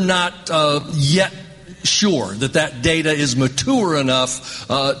 we're not yet sure that data is mature enough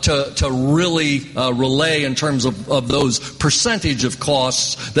to really relay in terms of those percentage of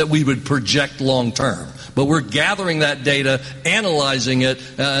costs that we would project long term. But we're gathering that data, analyzing it,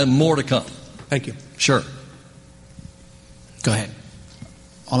 more to come. Thank you. Sure. Go ahead.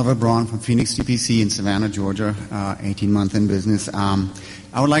 Oliver Braun from Phoenix DPC in Savannah, Georgia, 18 months in business. I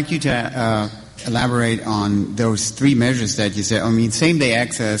would like you to elaborate on those three measures that you said. I mean, same-day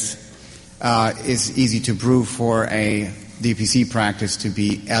access is easy to prove for a DPC practice to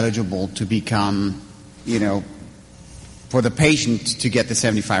be eligible to become, for the patient to get the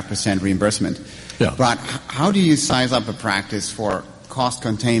 75% reimbursement. Yeah. But how do you size up a practice for cost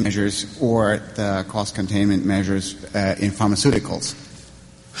containment measures or the cost containment measures in pharmaceuticals?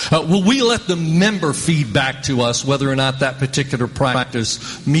 Well, we let the member feed back to us whether or not that particular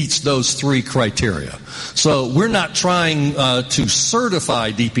practice meets those three criteria. So we're not trying to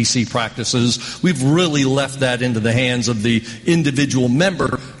certify DPC practices. We've really left that into the hands of the individual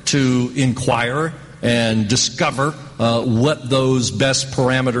member to inquire and discover what those best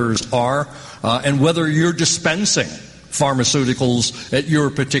parameters are and whether you're dispensing pharmaceuticals at your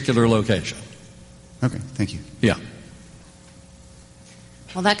particular location. Okay, thank you. Yeah.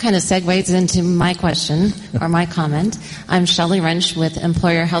 Well, that kind of segues into my question or my comment. I'm Shelley Wrench with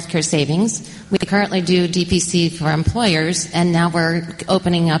Employer Healthcare Savings. We currently do DPC for employers, and now we're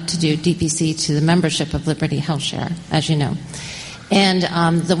opening up to do DPC to the membership of Liberty HealthShare, as you know. And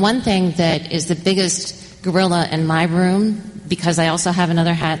the one thing that is the biggest gorilla in my room, because I also have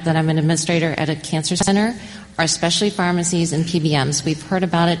another hat that I'm an administrator at a cancer center, are specialty pharmacies and PBMs. We've heard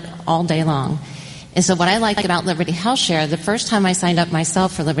about it all day long. And so what I like about Liberty HealthShare, the first time I signed up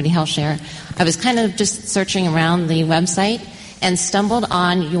myself for Liberty HealthShare, I was kind of just searching around the website and stumbled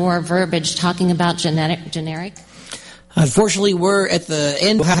on your verbiage talking about generic. Unfortunately, we're at the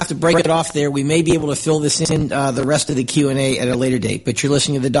end. We'll have to break it off there. We may be able to fill this in the rest of the Q&A at a later date. But you're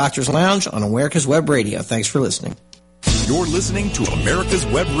listening to The Doctor's Lounge on America's Web Radio. Thanks for listening. You're listening to America's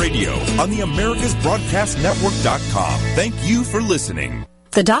Web Radio on the AmericasBroadcastNetwork.com. Thank you for listening.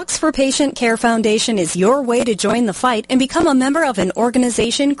 The Docs for Patient Care Foundation is your way to join the fight and become a member of an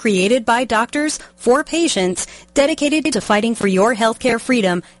organization created by doctors for patients dedicated to fighting for your healthcare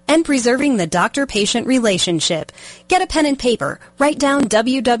freedom and preserving the doctor-patient relationship. Get a pen and paper. Write down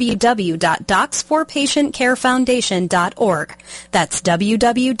www.docsforpatientcarefoundation.org. That's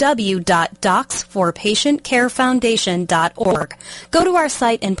www.docsforpatientcarefoundation.org. Go to our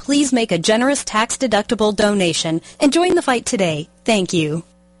site and please make a generous tax-deductible donation and join the fight today. Thank you.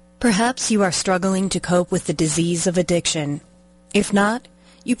 Perhaps you are struggling to cope with the disease of addiction. If not,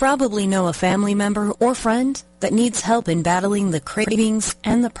 you probably know a family member or friend that needs help in battling the cravings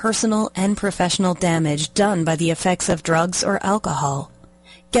and the personal and professional damage done by the effects of drugs or alcohol.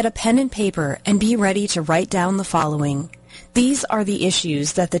 Get a pen and paper and be ready to write down the following. These are the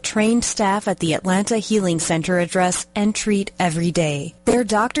issues that the trained staff at the Atlanta Healing Center address and treat every day. Their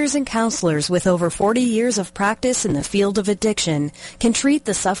doctors and counselors with over 40 years of practice in the field of addiction can treat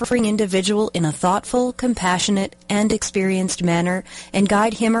the suffering individual in a thoughtful, compassionate, and experienced manner and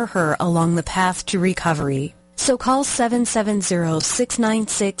guide him or her along the path to recovery. So call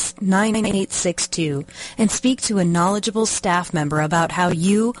 770-696-9862 and speak to a knowledgeable staff member about how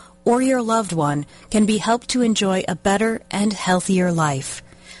you or your loved one can be helped to enjoy a better and healthier life.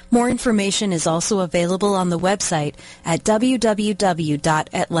 More information is also available on the website at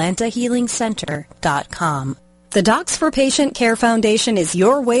www.atlantahealingcenter.com. The Docs for Patient Care Foundation is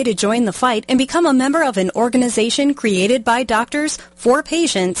your way to join the fight and become a member of an organization created by doctors for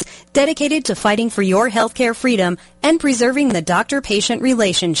patients dedicated to fighting for your healthcare freedom and preserving the doctor-patient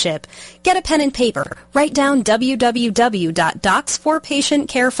relationship. Get a pen and paper. Write down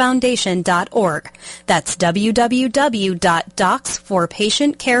www.docsforpatientcarefoundation.org. That's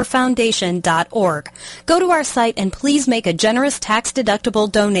www.docsforpatientcarefoundation.org. Go to our site and please make a generous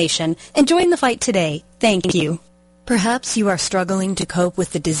tax-deductible donation and join the fight today. Thank you. Perhaps you are struggling to cope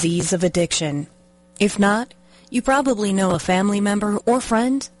with the disease of addiction. If not, you probably know a family member or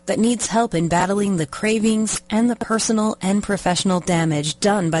friend that needs help in battling the cravings and the personal and professional damage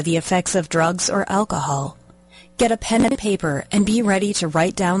done by the effects of drugs or alcohol. Get a pen and paper and be ready to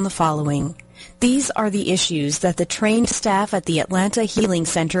write down the following. These are the issues that the trained staff at the Atlanta Healing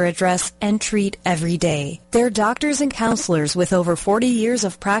Center address and treat every day. Their doctors and counselors with over 40 years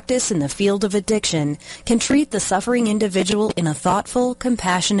of practice in the field of addiction can treat the suffering individual in a thoughtful,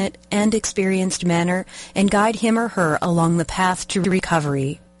 compassionate, and experienced manner and guide him or her along the path to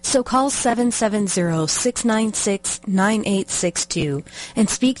recovery. So call 770-696-9862 and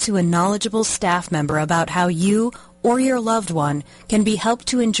speak to a knowledgeable staff member about how you or your loved one can be helped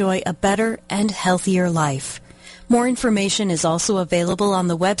to enjoy a better and healthier life. More information is also available on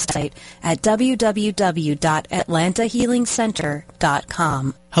the website at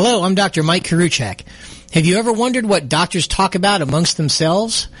www.atlantahealingcenter.com. Hello, I'm Dr. Mike Karuchak. Have you ever wondered what doctors talk about amongst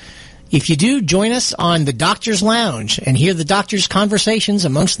themselves? If you do, join us on the Doctor's Lounge and hear the doctors' conversations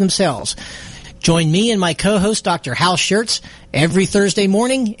amongst themselves. Join me and my co-host, Dr. Hal Schertz, every Thursday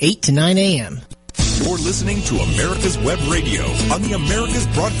morning, 8 to 9 a.m. You're listening to America's Web Radio on the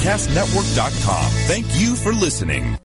AmericasBroadcastNetwork.com. Thank you for listening.